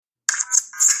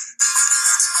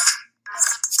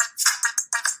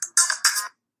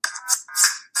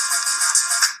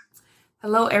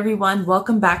Hello, everyone.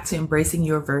 Welcome back to Embracing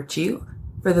Your Virtue.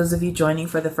 For those of you joining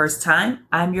for the first time,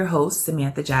 I'm your host,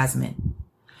 Samantha Jasmine.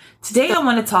 Today, I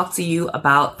want to talk to you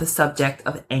about the subject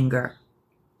of anger.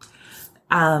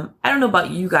 I don't know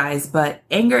about you guys, but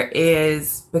anger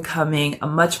is becoming a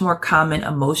much more common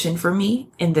emotion for me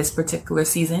in this particular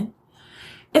season.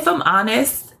 If I'm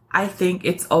honest, I think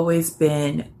it's always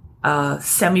been a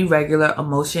semi-regular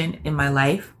emotion in my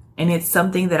life, and it's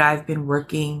something that I've been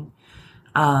working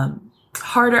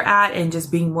harder at and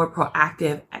just being more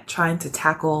proactive at trying to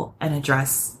tackle and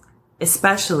address,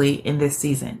 especially in this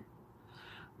season.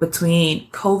 Between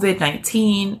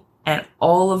COVID-19 and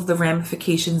all of the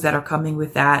ramifications that are coming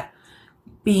with that,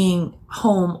 being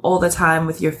home all the time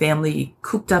with your family,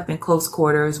 cooped up in close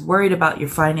quarters, worried about your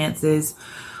finances,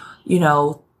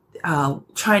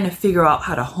 trying to figure out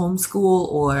how to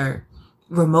homeschool or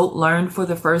remote learn for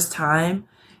the first time.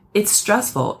 It's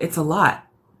stressful. It's a lot.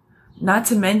 Not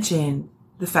to mention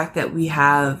the fact that we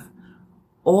have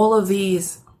all of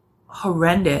these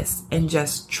horrendous and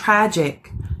just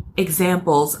tragic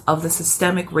examples of the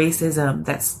systemic racism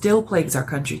that still plagues our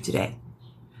country today.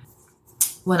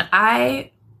 When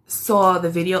I saw the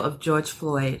video of George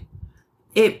Floyd,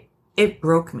 it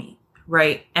broke me,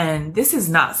 right? And this is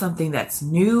not something that's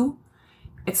new.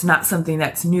 It's not something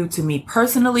that's new to me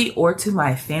personally or to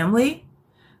my family.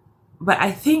 But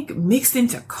I think mixed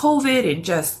into COVID and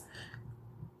just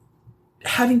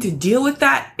having to deal with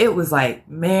that, it was like,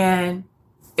 man,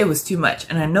 it was too much.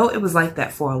 And I know it was like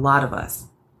that for a lot of us.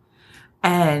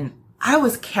 And I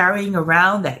was carrying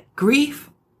around that grief,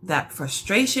 that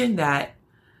frustration, that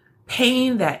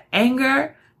pain, that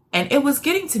anger, and it was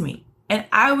getting to me. And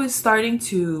I was starting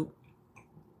to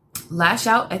lash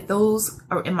out at those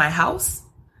in my house.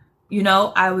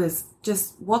 I was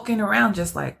just walking around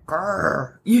just like,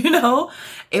 grr,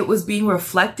 it was being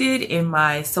reflected in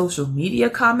my social media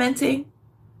commenting,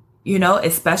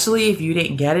 especially if you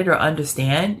didn't get it or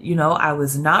understand, I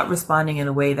was not responding in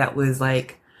a way that was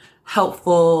like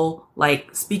helpful,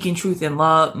 like speaking truth in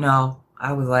love. No,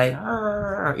 I was like,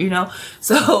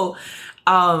 so,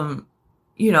 and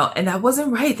that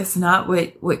wasn't right. That's not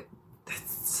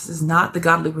this is not the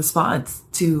godly response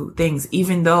to things,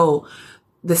 even though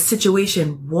the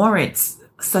situation warrants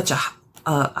such a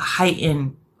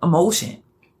heightened emotion.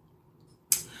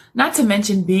 Not to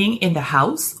mention being in the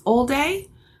house all day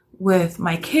with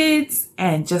my kids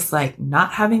and just like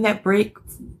not having that break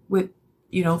with,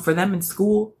 for them in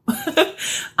school.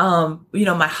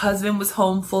 My husband was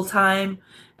home full time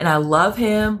and I love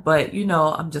him, but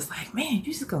I'm just like, man,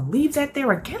 you just gonna leave that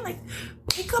there again? Like,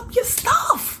 pick up your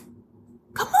stuff.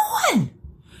 Come on.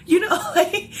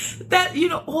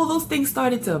 All those things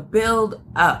started to build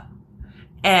up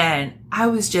and I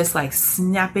was just like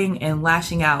snapping and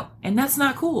lashing out, and that's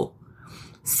not cool.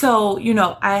 So,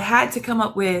 I had to come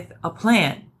up with a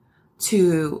plan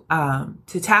to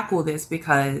tackle this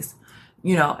because,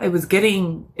 it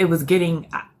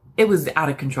was out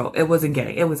of control. I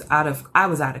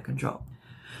was out of control.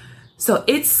 So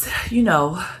it's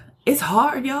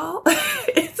hard, y'all.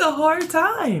 It's a hard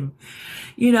time.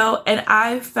 And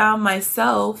I found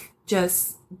myself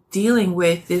just dealing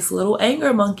with this little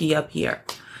anger monkey up here.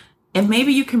 And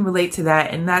maybe you can relate to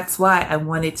that. And that's why I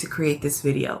wanted to create this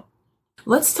video.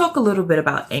 Let's talk a little bit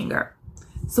about anger.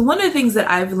 So one of the things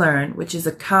that I've learned, which is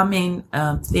a common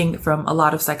thing from a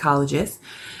lot of psychologists,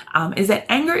 is that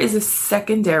anger is a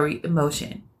secondary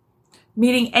emotion,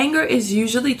 meaning anger is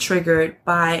usually triggered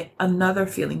by another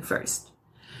feeling first.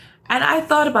 And I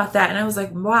thought about that and I was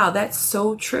like, wow, that's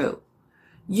so true.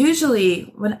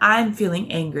 Usually when I'm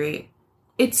feeling angry,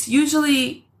 it's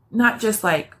usually not just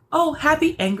like, oh,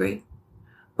 happy, angry,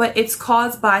 but it's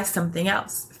caused by something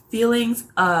else. Feelings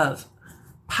of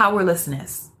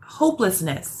powerlessness,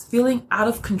 hopelessness, feeling out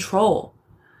of control,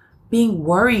 being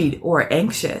worried or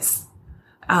anxious,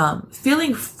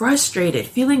 feeling frustrated,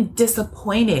 feeling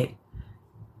disappointed,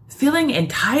 feeling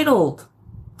entitled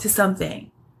to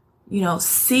something,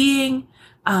 seeing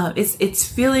it's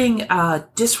feeling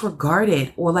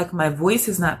disregarded, or like my voice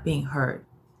is not being heard,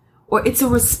 or it's a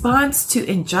response to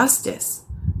injustice,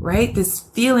 right? This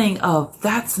feeling of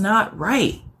that's not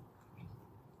right,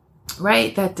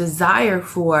 right? That desire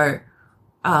for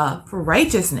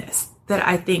righteousness that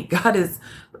I think God has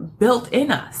built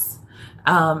in us,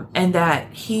 and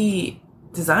that He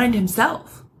designed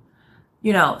Himself,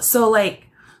 so like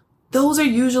those are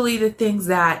usually the things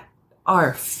that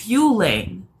are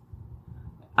fueling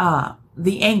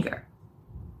the anger.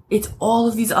 It's all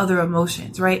of these other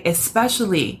emotions, right?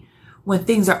 Especially when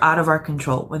things are out of our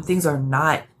control, when things are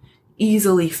not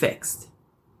easily fixed.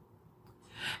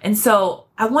 And so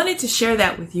I wanted to share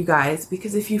that with you guys,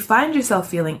 because if you find yourself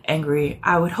feeling angry,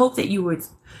 I would hope that you would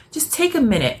just take a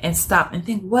minute and stop and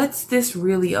think, what's this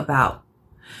really about?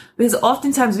 Because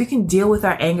oftentimes we can deal with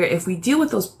our anger if we deal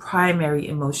with those primary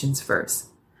emotions first.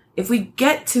 If we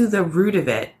get to the root of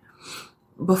it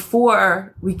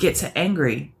before we get to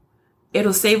angry,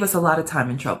 it'll save us a lot of time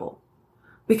and trouble.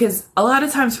 Because a lot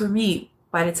of times for me,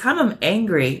 by the time I'm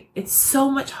angry, it's so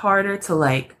much harder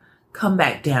to come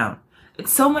back down.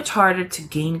 It's so much harder to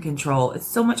gain control. It's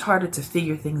so much harder to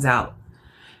figure things out.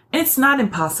 And it's not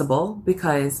impossible,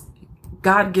 because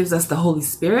God gives us the Holy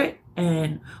Spirit.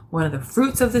 And one of the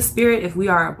fruits of the Spirit, if we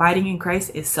are abiding in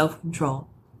Christ, is self-control.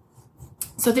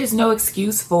 So there's no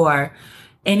excuse for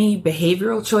any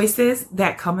behavioral choices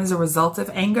that come as a result of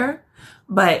anger.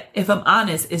 But if I'm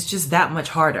honest, it's just that much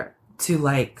harder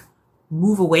to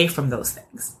move away from those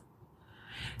things.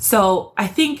 So I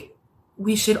think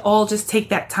we should all just take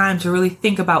that time to really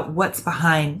think about what's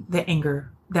behind the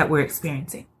anger that we're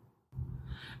experiencing.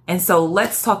 And so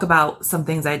let's talk about some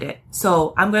things I did.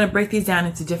 So I'm going to break these down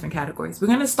into different categories. We're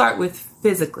going to start with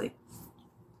physically,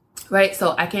 right?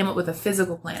 So I came up with a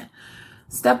physical plan.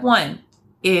 Step 1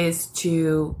 is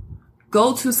to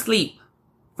go to sleep.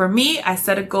 For me, I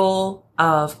set a goal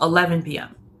of 11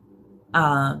 p.m.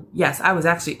 Yes, I was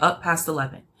actually up past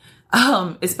 11,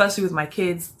 especially with my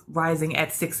kids rising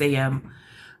at 6 a.m.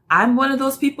 I'm one of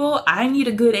those people. I need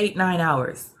a good 8-9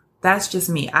 hours. That's just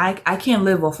me. I can't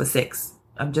live off of 6.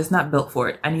 I'm just not built for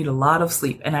it. I need a lot of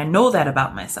sleep. And I know that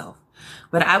about myself.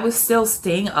 But I was still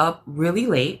staying up really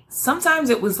late. Sometimes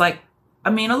it was a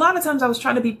lot of times I was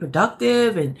trying to be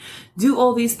productive and do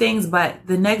all these things. But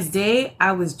the next day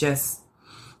I was just,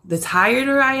 the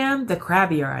tireder I am, the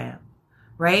crabbier I am.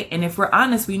 Right? And if we're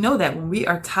honest, we know that when we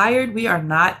are tired, we are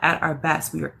not at our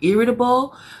best. We are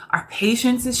irritable. Our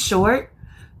patience is short.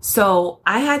 So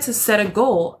I had to set a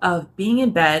goal of being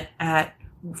in bed at,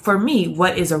 for me,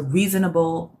 what is a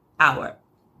reasonable hour.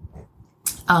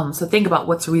 So think about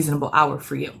what's a reasonable hour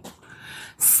for you.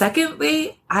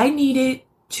 Secondly, I needed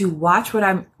to watch what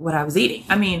I was eating.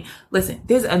 I mean, listen,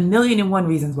 there's 1,000,001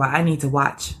 reasons why I need to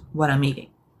watch what I'm eating,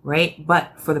 right?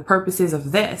 But for the purposes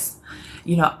of this,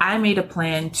 I made a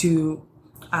plan to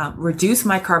reduce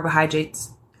my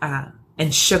carbohydrates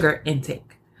and sugar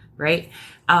intake, right?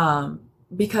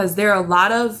 Because there are a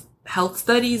lot of health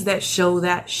studies that show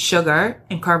that sugar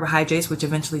and carbohydrates, which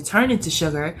eventually turn into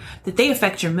sugar, that they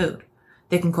affect your mood.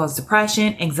 They can cause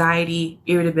depression, anxiety,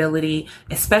 irritability,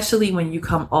 especially when you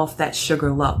come off that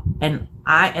sugar low. And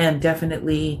I am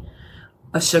definitely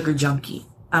a sugar junkie.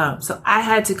 So I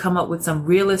had to come up with some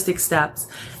realistic steps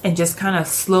and just kind of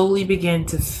slowly begin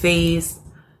to phase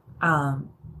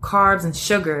carbs and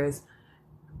sugars.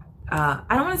 I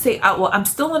don't want to say out. Well, I'm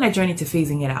still on a journey to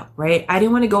phasing it out, right? I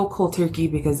didn't want to go cold turkey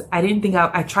because I didn't think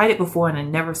I tried it before and I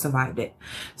never survived it.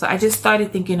 So I just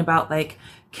started thinking about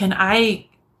can I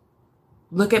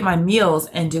look at my meals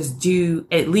and just do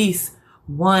at least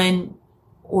 1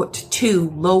 or 2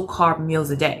 low carb meals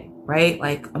a day, right?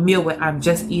 Like a meal where I'm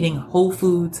just eating whole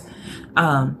foods,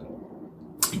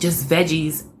 just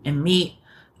veggies and meat,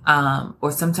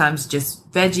 or sometimes just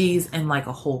veggies and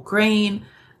a whole grain,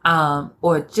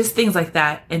 or just things like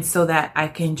that. And so that I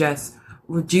can just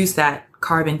reduce that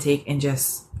carb intake and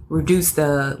just reduce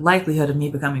the likelihood of me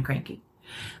becoming cranky.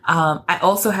 I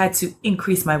also had to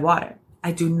increase my water.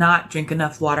 I do not drink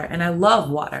enough water, and I love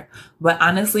water, but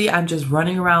honestly, I'm just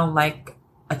running around like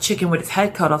a chicken with its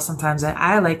head cut off sometimes that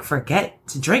I forget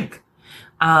to drink.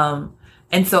 And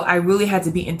so I really had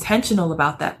to be intentional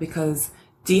about that, because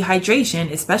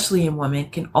dehydration, especially in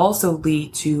women, can also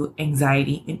lead to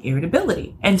anxiety and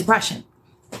irritability and depression.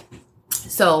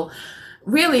 So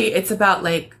really it's about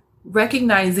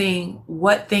recognizing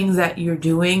what things that you're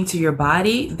doing to your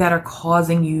body that are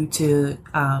causing you to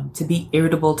be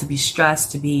irritable, to be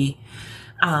stressed, to be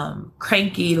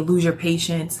cranky, to lose your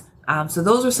patience. So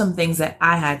those are some things that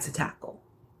I had to tackle.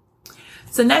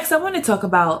 So next I want to talk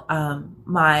about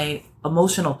my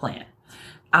emotional plan.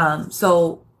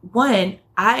 So one,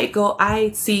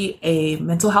 I see a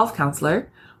mental health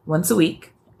counselor once a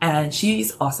week, and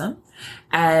she's awesome.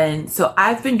 And so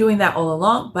I've been doing that all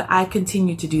along, but I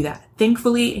continue to do that.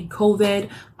 Thankfully, in COVID,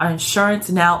 our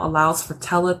insurance now allows for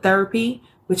teletherapy,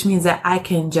 which means that I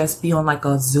can just be on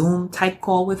a Zoom type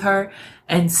call with her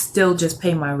and still just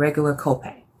pay my regular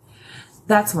copay.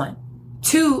 That's one.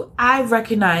 Two, I've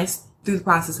recognized through the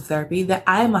process of therapy that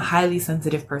I am a highly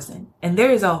sensitive person. And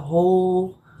there is a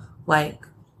whole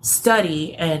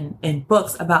study and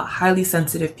books about highly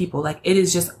sensitive people. It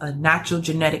is just a natural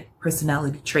genetic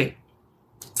personality trait.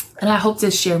 And I hope to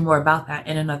share more about that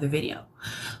in another video.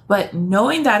 But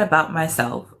knowing that about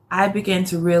myself, I began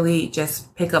to really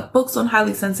just pick up books on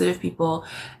highly sensitive people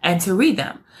and to read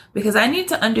them, because I need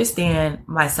to understand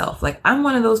myself. Like, I'm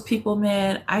one of those people,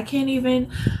 man, I can't even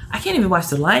watch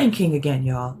The Lion King again,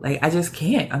 y'all. Like, I just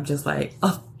can't. I'm just like,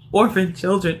 oh, orphan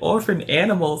children, orphan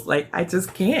animals. Like, I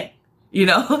just can't, you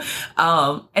know?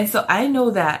 And so I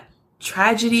know that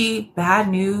tragedy, bad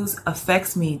news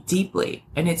affects me deeply,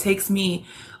 and it takes me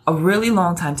a really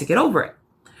long time to get over it.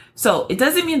 So it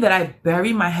doesn't mean that I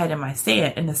bury my head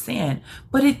in the sand,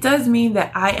 but it does mean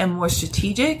that I am more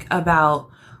strategic about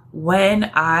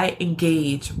when I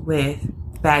engage with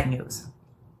bad news.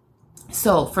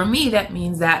 So for me, that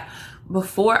means that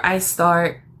before I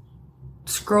start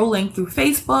scrolling through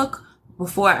Facebook,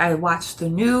 before I watch the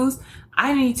news,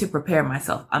 I need to prepare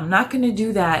myself. I'm not going to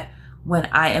do that when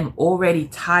I am already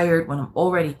tired, when I'm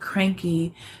already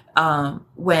cranky,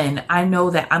 when I know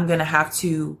that I'm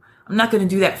not going to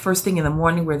do that first thing in the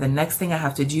morning, where the next thing I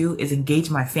have to do is engage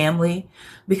my family,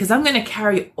 because I'm going to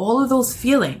carry all of those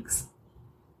feelings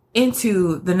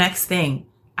into the next thing.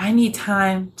 I need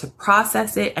time to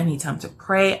process it. I need time to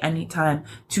pray. I need time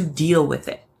to deal with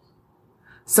it.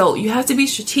 So you have to be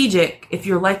strategic, if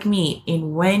you're like me,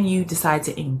 in when you decide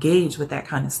to engage with that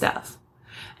kind of stuff.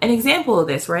 An example of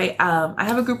this, right? I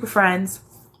have a group of friends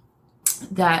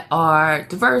that are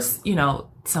diverse, you know,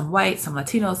 some white, some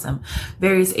Latino, some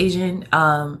various Asian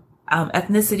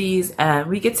ethnicities, and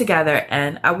we get together.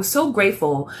 And I was so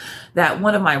grateful that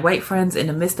one of my white friends, in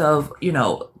the midst of, you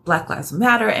know, Black Lives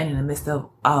Matter, and in the midst of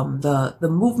the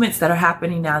movements that are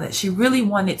happening now, that she really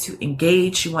wanted to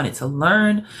engage, she wanted to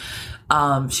learn,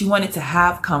 she wanted to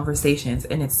have conversations.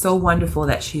 And it's so wonderful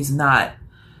that she's not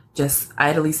just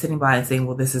idly sitting by and saying,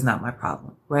 well, this is not my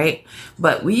problem, right?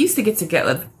 But we used to get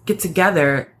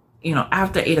together, you know,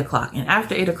 after 8:00. And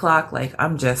after 8:00, like,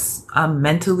 I'm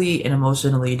mentally and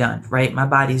emotionally done, right? My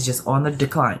body's just on the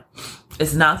decline.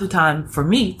 It's not the time for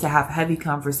me to have heavy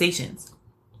conversations.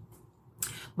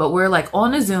 But we're like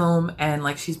on a Zoom, and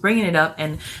like she's bringing it up,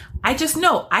 and I just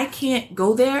know I can't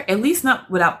go there, at least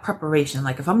not without preparation.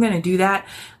 Like, if I'm going to do that,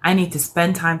 I need to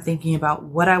spend time thinking about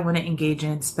what I want to engage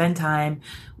in, spend time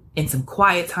in some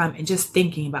quiet time and just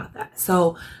thinking about that.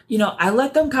 So, you know, I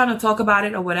let them kind of talk about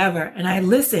it or whatever, and I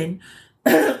listen,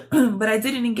 but I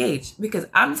didn't engage, because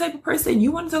I'm the type of person,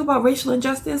 you want to talk about racial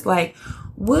injustice? Like,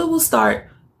 we'll start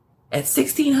at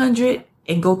 1600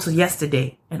 and go to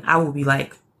yesterday, and I will be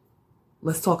like,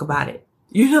 let's talk about it,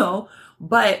 you know?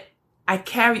 But I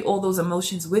carry all those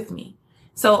emotions with me.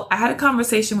 So I had a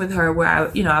conversation with her where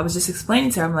I was just explaining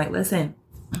to her, I'm like, listen,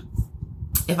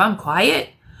 if I'm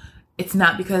quiet, it's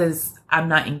not because I'm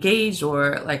not engaged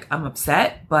or like I'm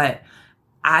upset, but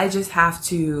I have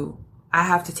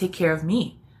to take care of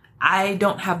me. I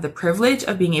don't have the privilege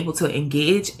of being able to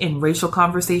engage in racial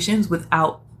conversations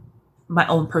without my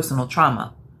own personal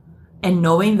trauma. And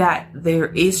knowing that there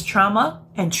is trauma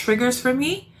and triggers for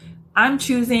me, I'm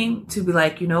choosing to be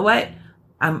like, you know what?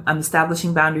 I'm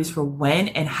establishing boundaries for when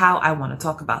and how I want to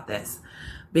talk about this,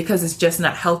 because it's just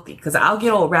not healthy. Because I'll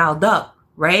get all riled up,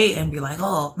 right? And be like,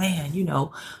 oh man,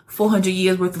 400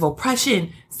 years worth of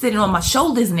oppression sitting on my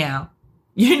shoulders now,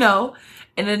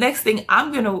 And the next thing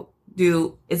I'm going to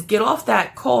do is get off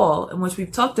that call in which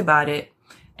we've talked about it.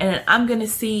 And then I'm going to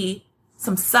see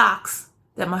some socks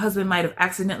that my husband might have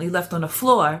accidentally left on the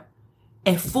floor.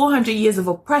 And 400 years of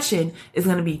oppression is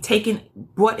going to be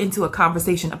brought into a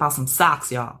conversation about some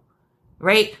socks, y'all.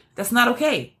 Right? That's not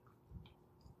okay.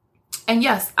 And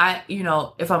yes,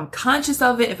 if I'm conscious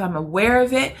of it, if I'm aware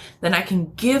of it, then I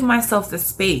can give myself the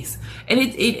space. And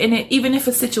even if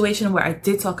a situation where I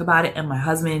did talk about it and my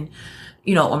husband,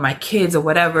 or my kids or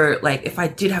whatever, like if I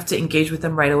did have to engage with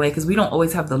them right away, because we don't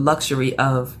always have the luxury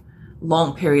of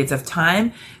long periods of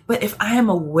time. But if I am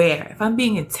aware, if I'm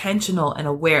being intentional and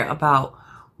aware about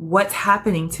what's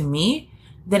happening to me,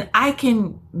 then I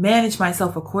can manage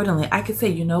myself accordingly. I could say,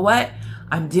 you know what?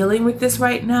 I'm dealing with this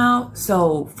right now.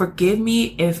 So forgive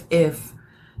me if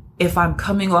I'm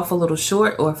coming off a little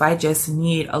short, or if I just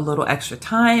need a little extra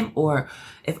time, or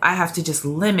if I have to just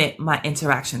limit my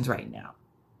interactions right now.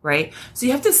 Right? So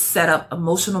you have to set up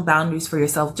emotional boundaries for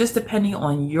yourself, just depending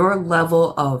on your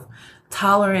level of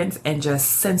tolerance and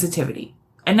just sensitivity.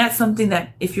 And that's something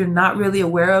that if you're not really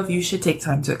aware of, you should take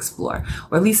time to explore,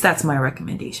 or at least that's my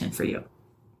recommendation for you.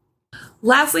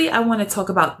 Lastly, I want to talk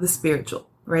about the spiritual,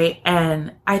 right?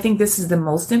 And I think this is the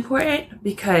most important,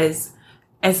 because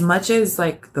as much as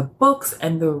like the books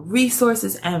and the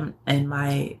resources and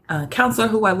my counselor,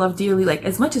 who I love dearly, like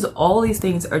as much as all these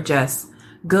things are just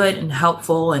good and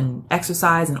helpful and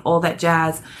exercise and all that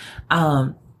jazz,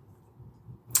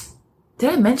 Did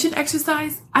I mention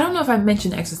exercise? I don't know if I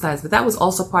mentioned exercise, but that was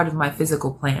also part of my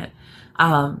physical plan.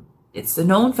 It's a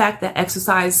known fact that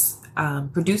exercise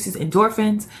produces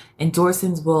endorphins.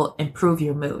 Endorphins will improve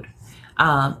your mood.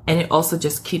 And it also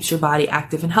just keeps your body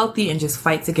active and healthy and just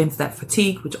fights against that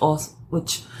fatigue,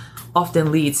 which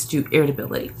often leads to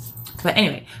irritability. But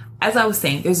anyway, as I was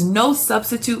saying, there's no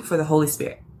substitute for the Holy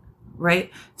Spirit, right?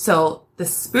 So the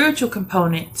spiritual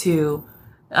component to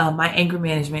my anger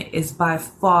management is by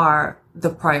far the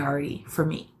priority for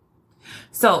me.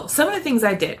 So some of the things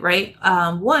I did, right?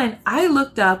 One, I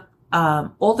looked up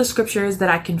all the scriptures that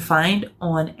I can find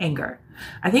on anger.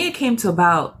 I think it came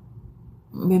to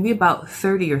maybe about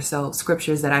 30 or so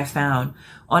scriptures that I found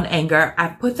on anger. I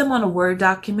put them on a Word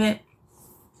document,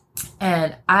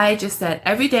 and I just said,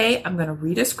 every day I'm going to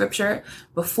read a scripture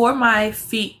before my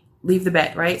feet leave the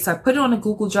bed, right? So I put it on a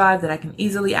Google Drive that I can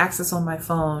easily access on my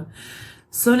phone.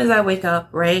 As soon as I wake up,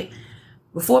 right,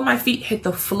 before my feet hit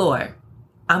the floor,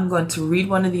 I'm going to read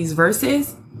one of these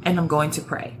verses and I'm going to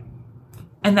pray.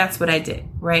 And that's what I did,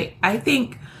 right? I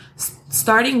think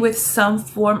starting with some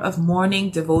form of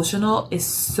morning devotional is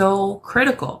so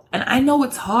critical. And I know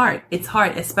it's hard. It's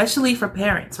hard, especially for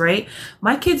parents, right?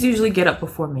 My kids usually get up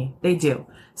before me. They do.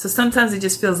 So sometimes it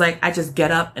just feels like I just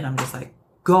get up and I'm just like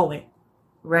going,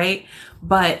 right?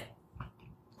 And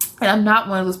I'm not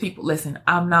one of those people. Listen,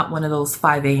 I'm not one of those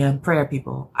 5 a.m. prayer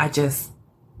people. I just,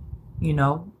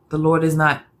 the Lord is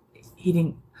not,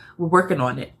 we're working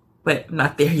on it, but I'm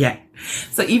not there yet.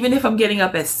 So even if I'm getting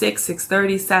up at 6,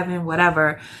 6:30, 7,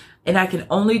 whatever, and I can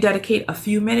only dedicate a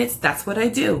few minutes, that's what I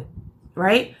do,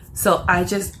 right? So I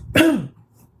just, and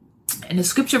the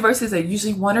scripture verses are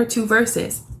usually 1 or 2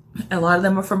 verses. A lot of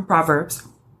them are from Proverbs.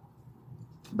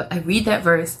 But I read that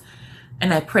verse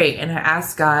and I pray and I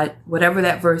ask God, whatever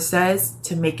that verse says,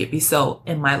 to make it be so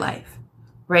in my life,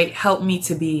 right? Help me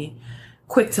to be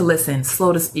quick to listen,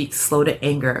 slow to speak, slow to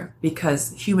anger,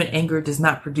 because human anger does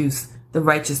not produce the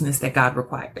righteousness that God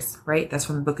requires, right? That's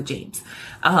from the book of James.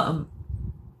 I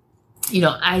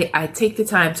take the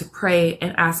time to pray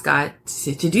and ask God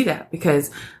to do that,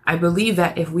 because I believe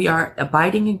that if we are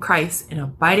abiding in Christ and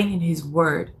abiding in his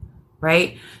word,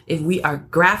 right? If we are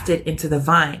grafted into the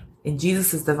vine, and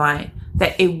Jesus is the vine,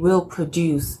 that it will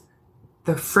produce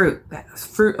the fruit, that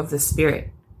fruit of the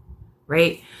Spirit,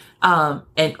 right?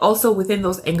 And also within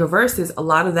those anger verses, a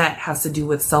lot of that has to do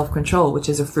with self-control, which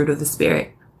is a fruit of the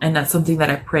Spirit. And that's something that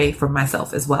I pray for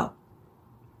myself as well.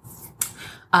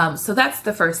 So that's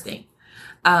the first thing.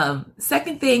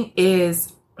 Second thing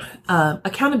is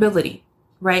accountability,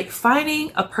 right?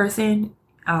 Finding a person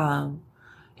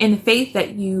in faith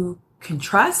that you can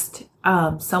trust,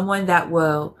 someone that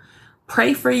will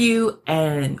pray for you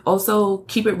and also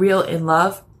keep it real in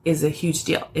love is a huge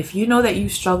deal. If you know that you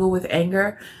struggle with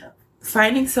anger,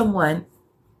 finding someone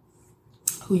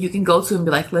who you can go to and be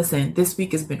like, listen, this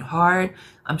week has been hard.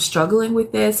 I'm struggling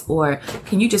with this. Or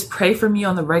can you just pray for me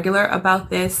on the regular about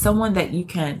this? Someone that you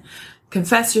can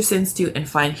confess your sins to and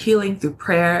find healing through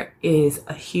prayer is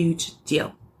a huge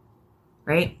deal,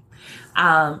 right?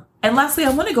 And lastly, I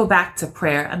want to go back to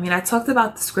prayer. I mean, I talked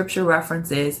about the scripture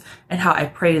references and how I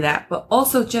pray that, but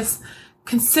also just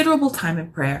considerable time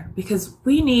in prayer, because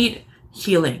we need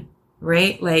healing,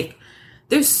 right? Like,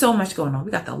 there's so much going on.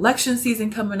 We got the election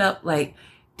season coming up. Like,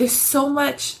 there's so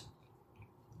much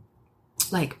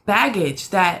like baggage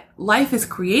that life is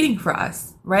creating for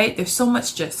us, right? There's so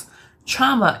much just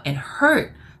trauma and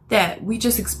hurt that we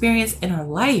just experience in our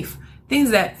life, things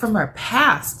that from our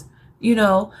past,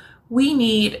 we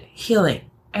need healing.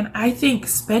 And I think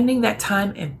spending that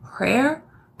time in prayer,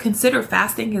 consider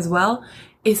fasting as well,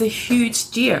 is a huge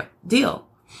deal.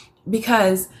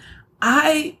 Because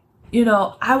I'm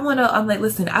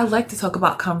like to talk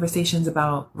about conversations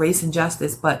about race and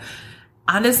justice, but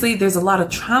honestly, there's a lot of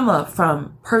trauma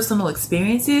from personal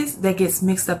experiences that gets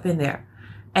mixed up in there.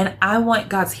 And I want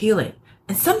God's healing.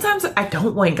 And sometimes I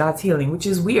don't want God's healing, which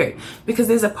is weird, because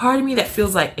there's a part of me that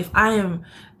feels like if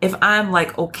I'm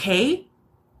like okay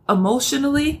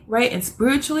emotionally, right, and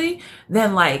spiritually,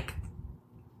 then like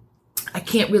I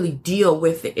can't really deal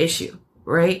with the issue,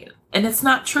 right? And it's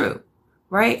not true,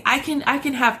 right? I can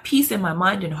have peace in my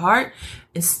mind and heart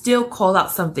and still call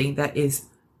out something that is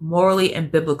morally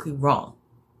and biblically wrong,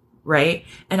 right?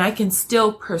 And I can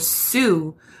still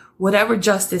pursue whatever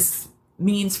justice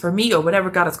means for me, or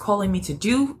whatever God is calling me to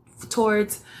do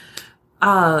towards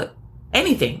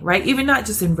anything, right? Even not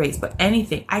just in race, but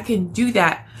anything. I can do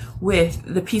that with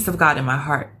the peace of God in my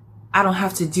heart. I don't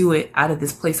have to do it out of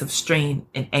this place of strain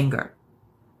and anger,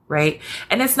 right?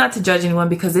 And that's not to judge anyone,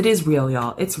 because it is real,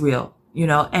 y'all. It's real,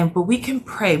 but we can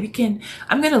pray.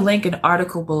 I'm going to link an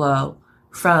article below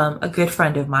from a good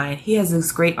friend of mine. He has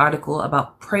this great article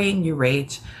about praying your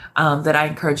rage that I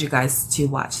encourage you guys to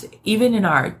watch. Even in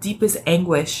our deepest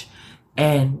anguish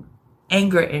and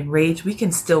anger and rage, we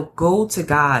can still go to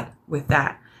God with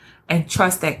that and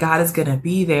trust that God is going to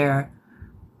be there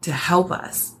to help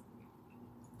us.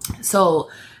 So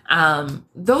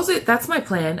that's my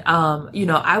plan.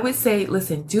 I would say,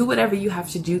 listen, do whatever you have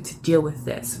to do to deal with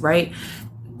this, right?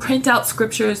 Print out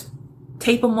scriptures,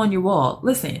 tape them on your wall.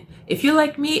 Listen, if you're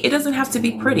like me, it doesn't have to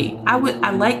be pretty. I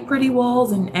like pretty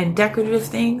walls and decorative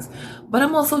things, but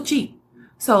I'm also cheap.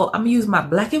 So I'm gonna use my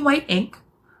black and white ink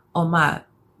on my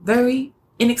very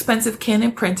inexpensive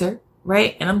Canon printer,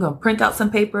 right? And I'm going to print out some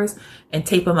papers and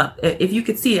tape them up. If you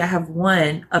could see, I have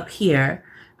one up here.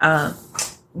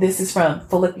 This is from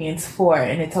Philippians 4,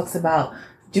 and it talks about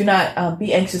do not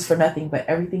be anxious for nothing, but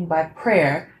everything by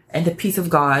prayer, and the peace of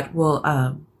God will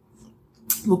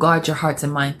guard your hearts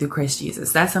and mind through Christ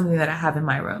Jesus. That's something that I have in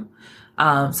my room.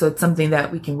 So it's something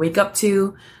that we can wake up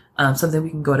to, something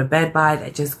we can go to bed by,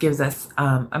 that just gives us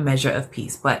a measure of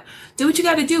peace. But do what you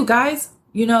got to do, guys,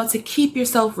 to keep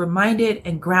yourself reminded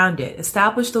and grounded.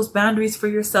 Establish those boundaries for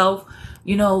yourself.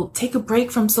 Take a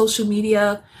break from social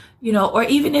media. Or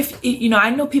even if, I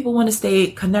know people want to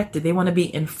stay connected. They want to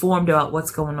be informed about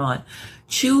what's going on.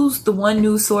 Choose the one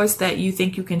news source that you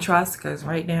think you can trust, because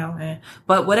right now,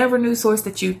 but whatever news source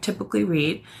that you typically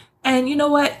read. And you know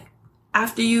what?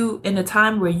 After you, in a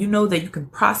time where you know that you can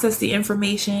process the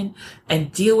information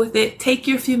and deal with it, take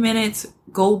your few minutes,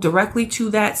 go directly to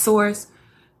that source,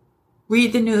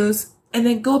 read the news, and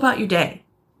then go about your day,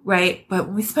 right? But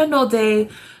when we spend all day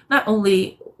not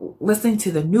only listening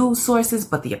to the news sources,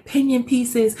 but the opinion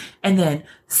pieces, and then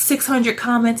 600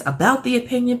 comments about the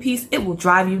opinion piece, it will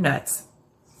drive you nuts.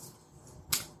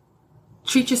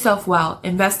 Treat yourself well.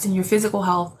 Invest in your physical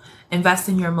health. Invest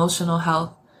in your emotional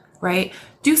health, right?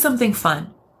 Do something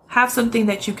fun. Have something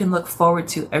that you can look forward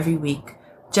to every week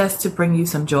just to bring you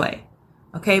some joy,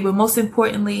 okay? But most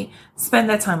importantly, spend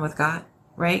that time with God,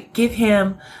 right? Give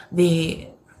him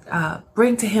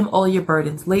bring to him all your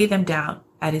burdens. Lay them down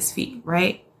at his feet,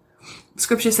 right?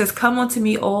 Scripture says, come unto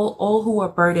me all who are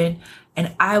burdened,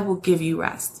 and I will give you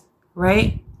rest,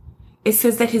 right? It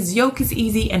says that his yoke is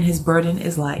easy and his burden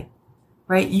is light,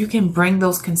 right? You can bring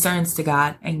those concerns to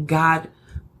God, and God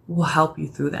will help you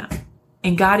through them.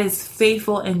 And God is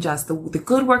faithful and just. The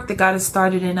good work that God has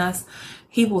started in us,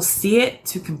 he will see it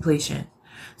to completion.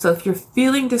 So if you're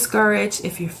feeling discouraged,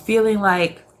 if you're feeling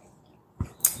like,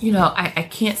 I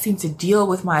can't seem to deal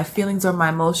with my feelings or my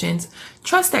emotions,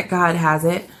 trust that God has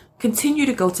it. Continue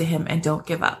to go to him and don't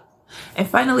give up. And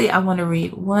finally, I want to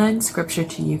read one scripture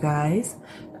to you guys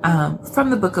from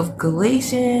the book of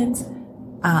Galatians.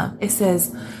 It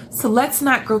says, so let's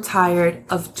not grow tired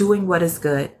of doing what is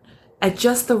good. At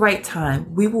just the right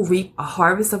time, we will reap a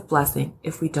harvest of blessing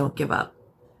if we don't give up.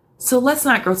 So let's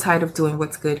not grow tired of doing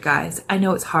what's good, guys. I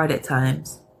know it's hard at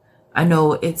times. I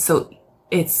know it's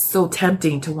so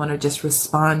tempting to want to just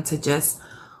respond to just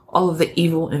all of the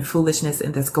evil and foolishness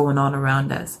that's going on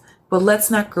around us. But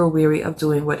let's not grow weary of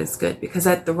doing what is good, because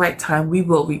at the right time, we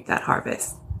will reap that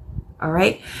harvest. All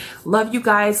right. Love you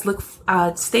guys.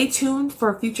 Stay tuned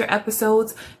for future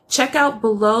episodes. Check out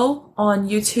below on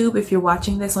YouTube. If you're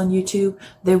watching this on YouTube,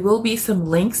 there will be some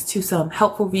links to some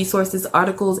helpful resources,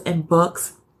 articles, and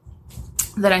books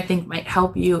that I think might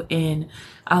help you in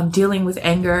dealing with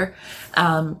anger.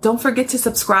 Don't forget to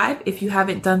subscribe if you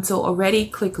haven't done so already.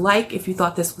 Click like if you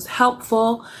thought this was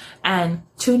helpful, and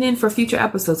tune in for future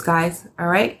episodes, guys. All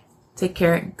right. Take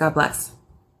care. God bless.